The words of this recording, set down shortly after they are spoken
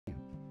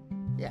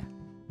Yeah.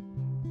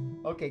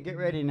 Okay, get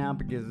ready now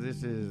because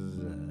this is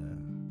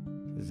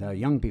how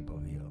young people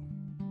feel.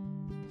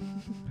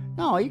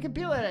 No, you can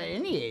feel it at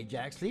any age,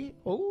 actually.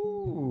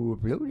 Oh,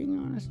 floating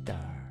on a star.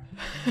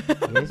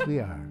 Yes, we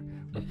are.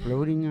 We're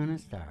floating on a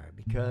star.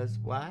 Because,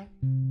 why?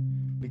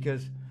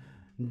 Because,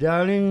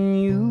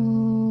 darling,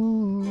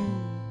 you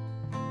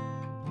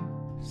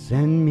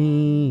send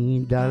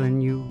me, darling,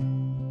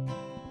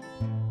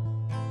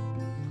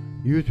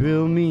 you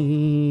thrill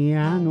me,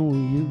 I know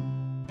you.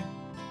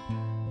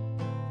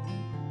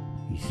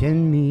 You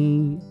send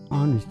me,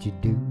 honest you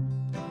do.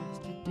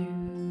 Honest you do,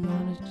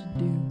 honest you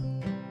do.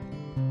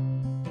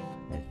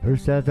 At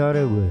first I thought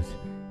it was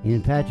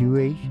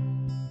infatuation.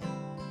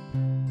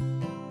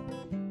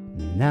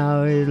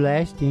 Now it's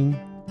lasting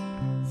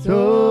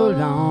so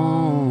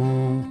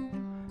long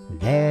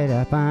that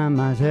I find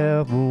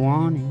myself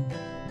wanting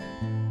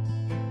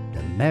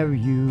to marry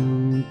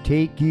you,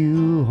 take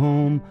you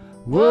home.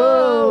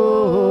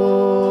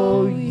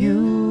 Whoa,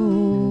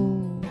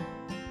 you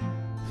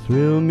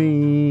thrill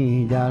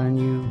me,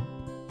 darling,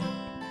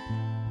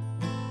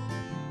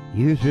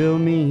 you thrill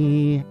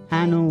me,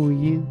 I know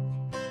you.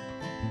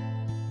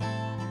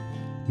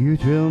 You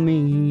thrill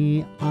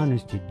me,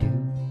 honest to do.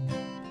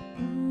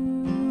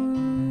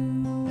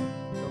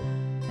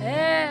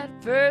 At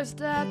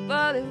first I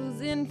thought it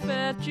was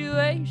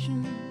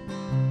infatuation,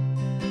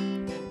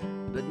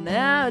 but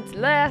now it's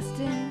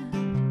lasting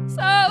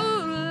so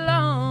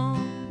long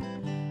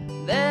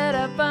that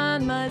I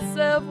find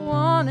myself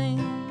wanting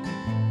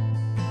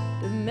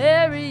to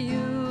marry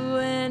you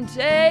and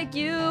take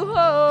you home.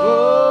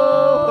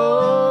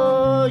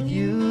 Oh,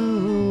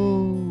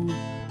 you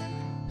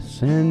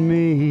send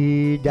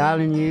me,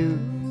 darling,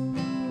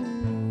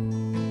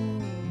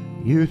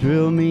 you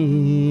thrill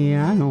me,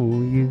 I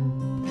know you.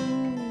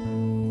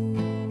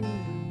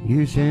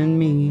 You send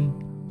me,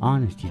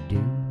 honest you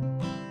do.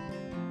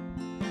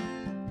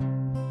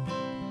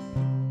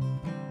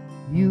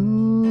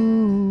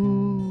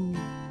 You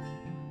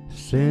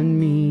send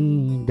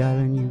me,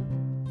 darling,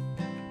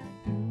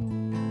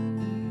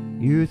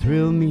 you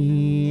thrill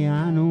me,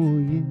 I know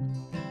you.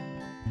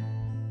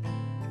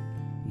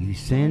 You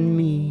send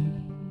me,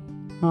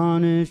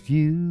 honest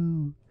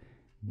you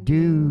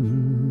do.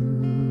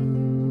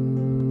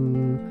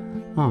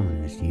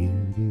 Honest you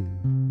do.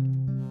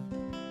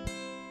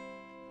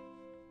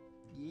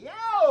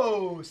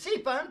 Yo!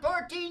 C-Fun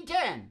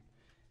 1410.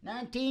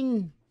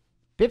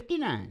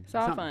 1959.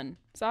 Saw fun.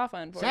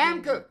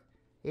 Sam Cooke.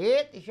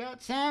 Hit the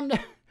shot, Sam.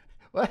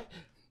 What?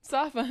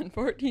 Saw fun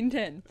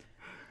 1410.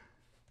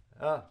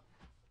 Oh,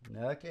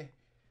 okay.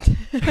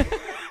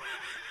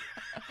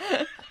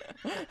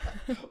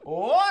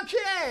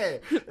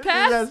 Okay.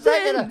 Past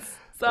tense.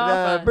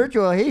 The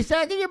virtual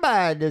haystack in your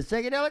mind, the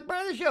psychedelic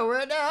part of the show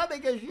right now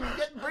because you're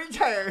getting pretty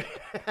tired.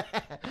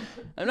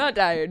 I'm not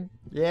tired.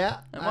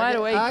 Yeah. I'm wide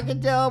awake. I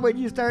can tell when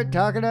you start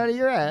talking out of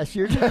your ass.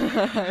 You're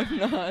tired.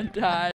 I'm not tired.